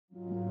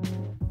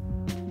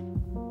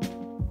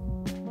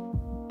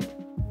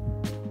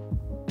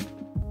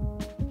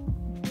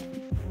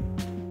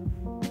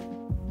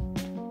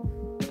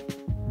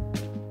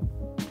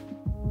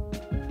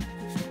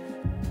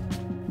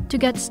To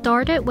get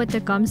started with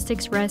the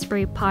Gumstix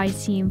Raspberry Pi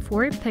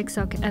CM4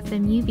 Pixhawk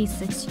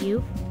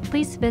FMUv6U,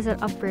 please visit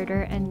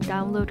Uploader and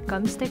download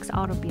Gumstix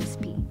Auto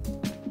BSP.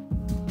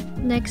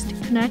 Next,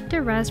 connect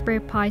the Raspberry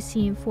Pi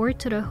CM4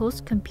 to the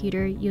host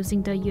computer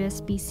using the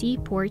USB-C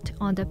port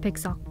on the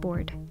Pixhawk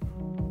board.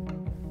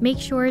 Make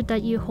sure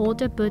that you hold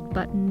the boot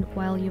button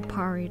while you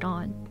power it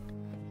on.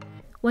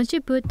 Once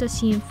you boot the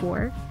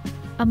CM4,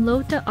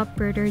 upload the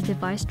Uploader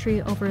device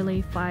tree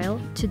overlay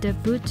file to the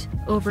boot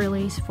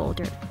overlays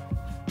folder.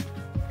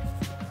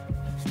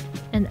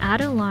 And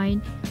add a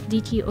line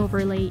dt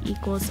overlay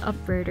equals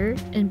uploader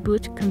in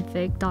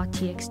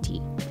bootconfig.txt.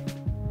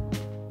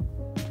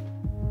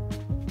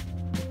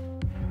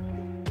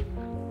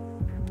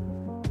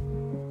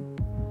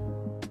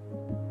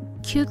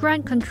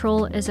 QGround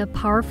Control is a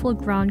powerful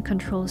ground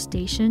control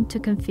station to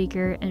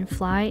configure and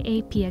fly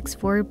a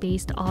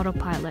PX4-based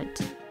autopilot.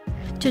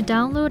 To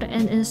download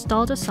and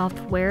install the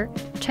software,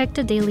 check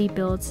the daily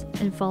builds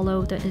and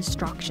follow the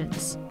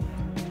instructions.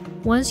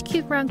 Once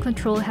QGround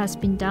Control has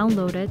been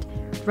downloaded,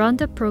 run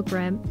the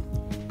program,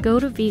 go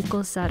to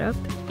Vehicle Setup,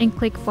 and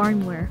click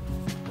Firmware.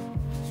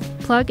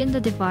 Plug in the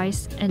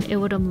device and it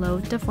would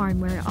unload the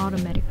firmware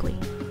automatically.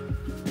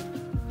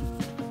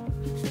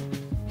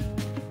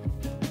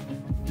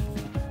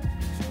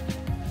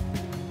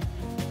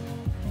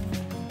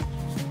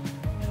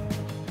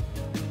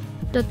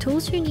 The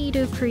tools you need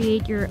to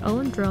create your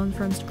own drone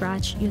from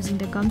scratch using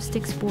the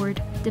Gumstix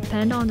board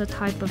depend on the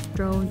type of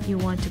drone you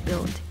want to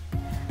build.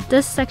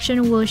 This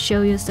section will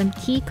show you some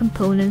key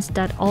components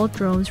that all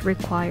drones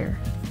require.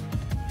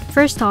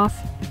 First off,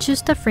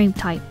 choose the frame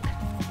type.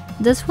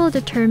 This will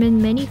determine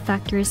many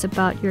factors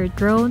about your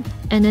drone,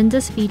 and in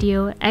this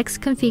video, X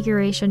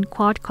configuration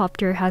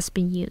quadcopter has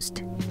been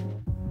used.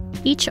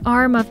 Each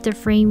arm of the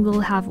frame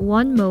will have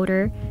one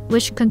motor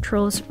which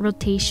controls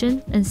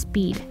rotation and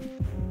speed.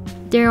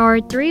 There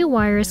are 3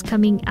 wires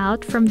coming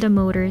out from the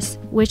motors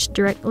which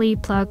directly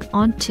plug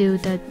onto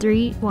the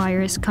 3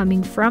 wires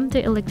coming from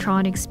the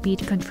electronic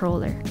speed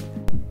controller.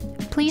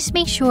 Please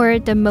make sure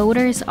the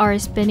motors are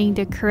spinning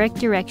the correct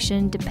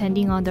direction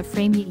depending on the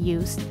frame you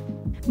use.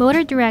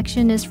 Motor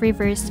direction is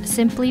reversed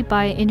simply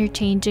by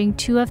interchanging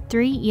 2 of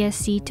 3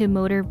 ESC to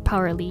motor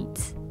power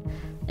leads.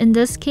 In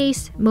this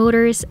case,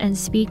 motors and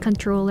speed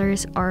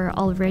controllers are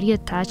already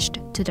attached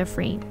to the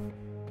frame.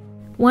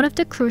 One of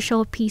the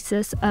crucial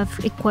pieces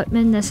of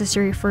equipment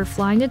necessary for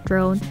flying a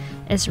drone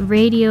is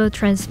radio,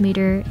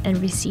 transmitter, and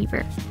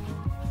receiver.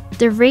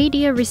 The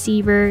radio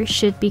receiver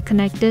should be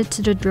connected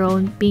to the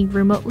drone being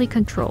remotely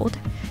controlled,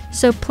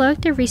 so plug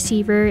the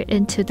receiver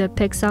into the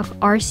Pixhawk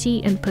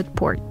RC input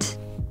port.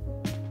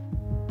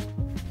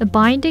 A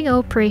binding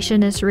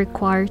operation is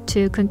required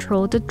to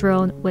control the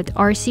drone with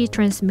RC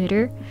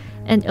transmitter,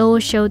 and it will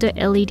show the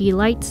LED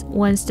lights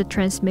once the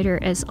transmitter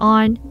is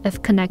on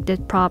if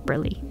connected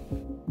properly.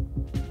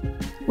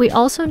 We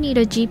also need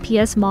a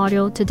GPS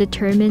module to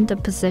determine the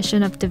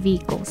position of the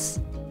vehicles.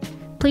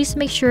 Please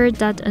make sure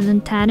that an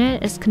antenna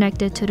is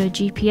connected to the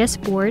GPS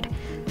board,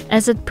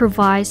 as it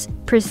provides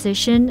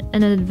precision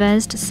and an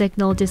advanced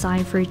signal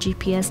designed for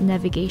GPS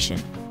navigation.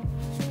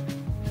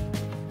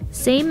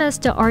 Same as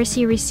the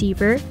RC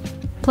receiver,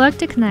 plug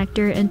the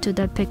connector into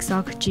the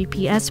Pixhawk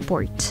GPS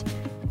port.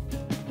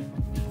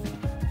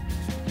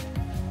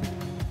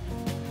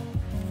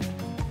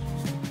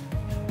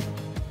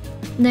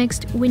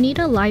 Next, we need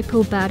a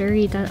LiPo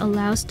battery that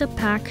allows the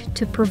pack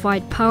to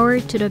provide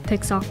power to the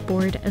Pixhawk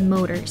board and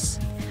motors.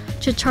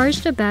 To charge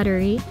the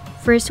battery,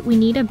 first we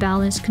need a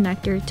balanced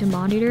connector to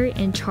monitor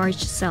and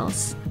charge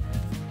cells.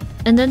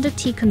 And then the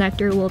T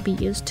connector will be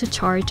used to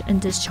charge and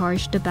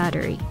discharge the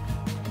battery.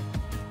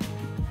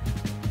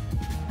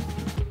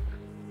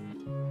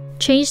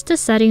 Change the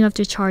setting of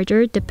the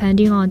charger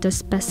depending on the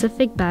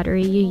specific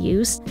battery you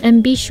use,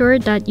 and be sure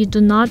that you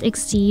do not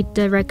exceed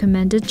the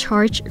recommended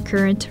charge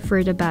current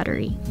for the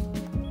battery.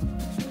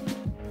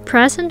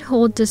 Press and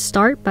hold the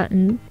start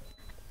button,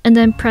 and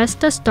then press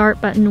the start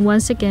button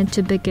once again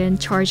to begin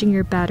charging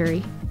your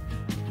battery.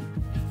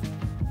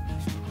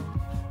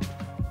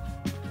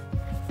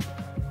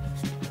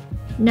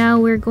 Now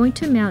we're going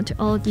to mount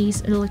all these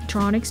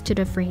electronics to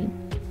the frame.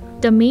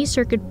 The main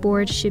circuit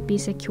board should be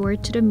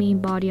secured to the main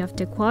body of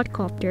the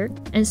quadcopter,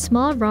 and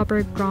small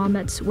rubber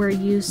grommets were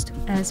used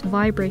as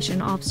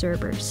vibration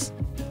observers.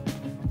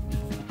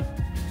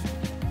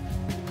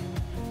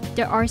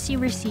 The RC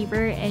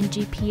receiver and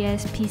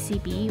GPS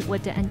PCB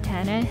with the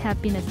antenna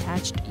have been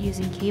attached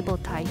using cable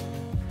tie.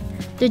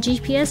 The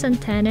GPS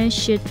antenna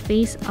should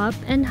face up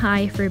and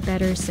high for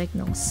better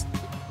signals.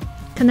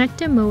 Connect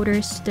the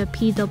motors to the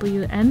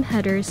PWM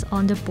headers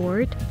on the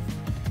board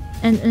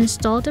and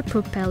install the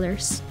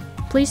propellers.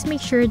 Please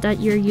make sure that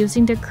you're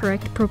using the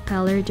correct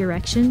propeller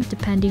direction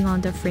depending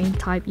on the frame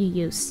type you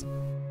use.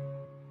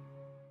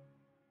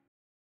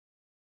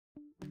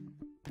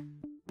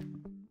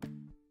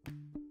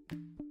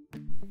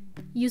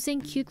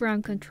 Using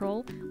QGround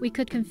control, we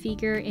could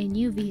configure a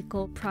new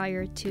vehicle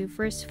prior to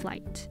first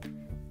flight.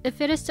 If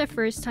it is the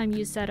first time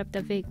you set up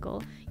the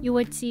vehicle, you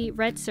would see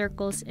red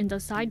circles in the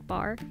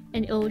sidebar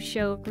and it will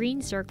show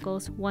green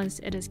circles once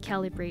it is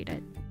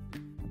calibrated.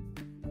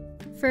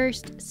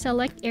 First,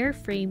 select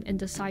airframe in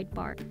the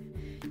sidebar.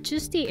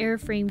 Choose the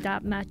airframe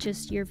that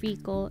matches your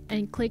vehicle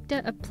and click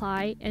the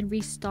Apply and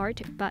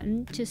Restart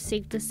button to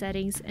save the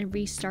settings and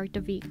restart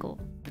the vehicle.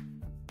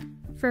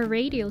 For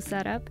radio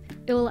setup,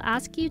 it will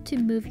ask you to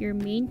move your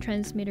main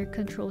transmitter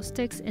control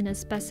sticks in a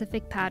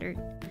specific pattern.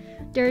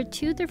 There are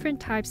two different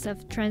types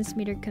of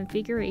transmitter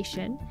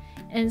configuration,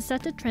 and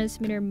set the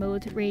transmitter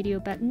mode radio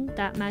button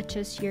that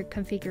matches your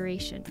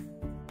configuration.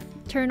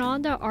 Turn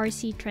on the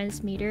RC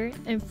transmitter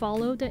and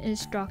follow the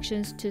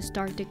instructions to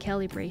start the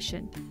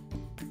calibration.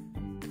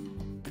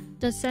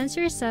 The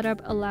sensor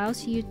setup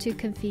allows you to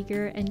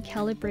configure and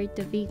calibrate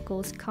the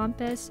vehicle's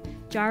compass,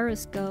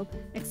 gyroscope,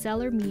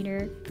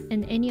 accelerometer,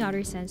 and any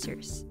other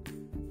sensors.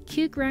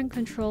 QGround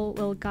control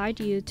will guide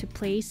you to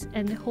place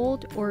and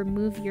hold or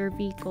move your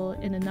vehicle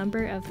in a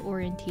number of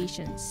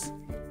orientations.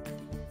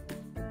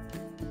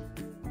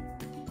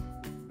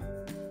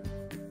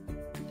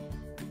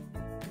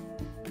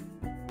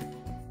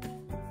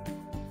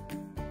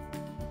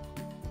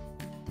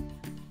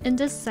 In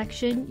this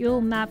section,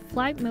 you'll map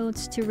flight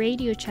modes to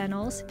radio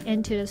channels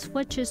and to the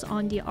switches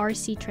on the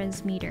RC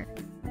transmitter.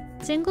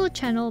 Single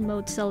channel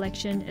mode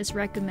selection is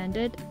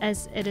recommended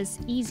as it is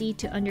easy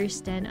to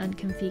understand and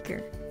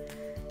configure.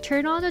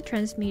 Turn on the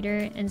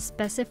transmitter and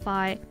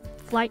specify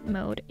flight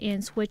mode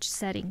and switch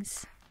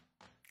settings.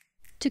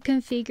 To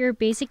configure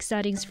basic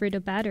settings for the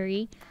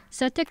battery,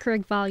 set the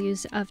correct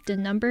values of the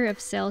number of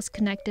cells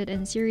connected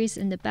in series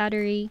in the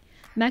battery,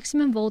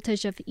 maximum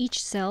voltage of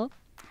each cell,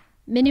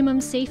 minimum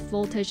safe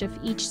voltage of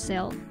each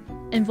cell,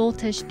 and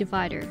voltage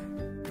divider.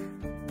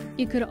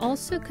 You could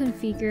also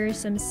configure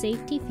some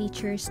safety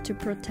features to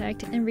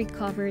protect and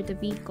recover the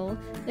vehicle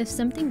if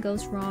something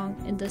goes wrong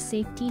in the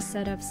safety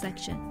setup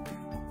section.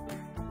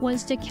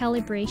 Once the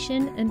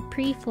calibration and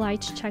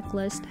pre-flight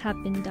checklist have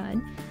been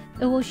done,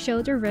 it will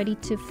show the ready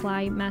to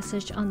fly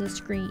message on the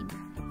screen.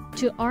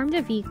 To arm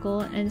the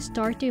vehicle and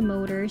start the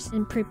motors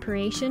in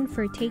preparation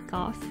for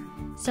takeoff,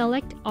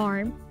 select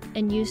Arm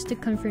and use the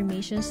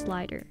confirmation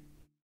slider.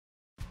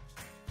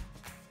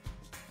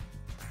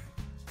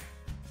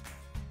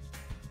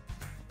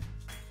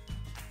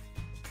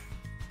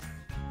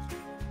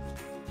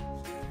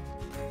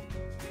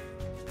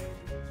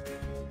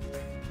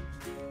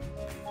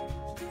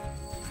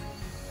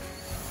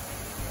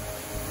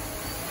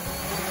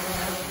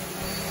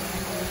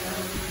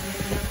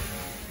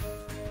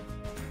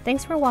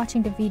 Thanks for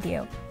watching the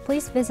video.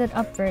 Please visit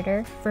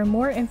Upverter for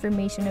more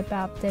information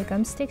about the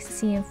Gumstix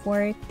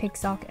CM4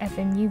 Pixhawk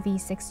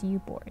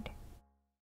FMUv6U board.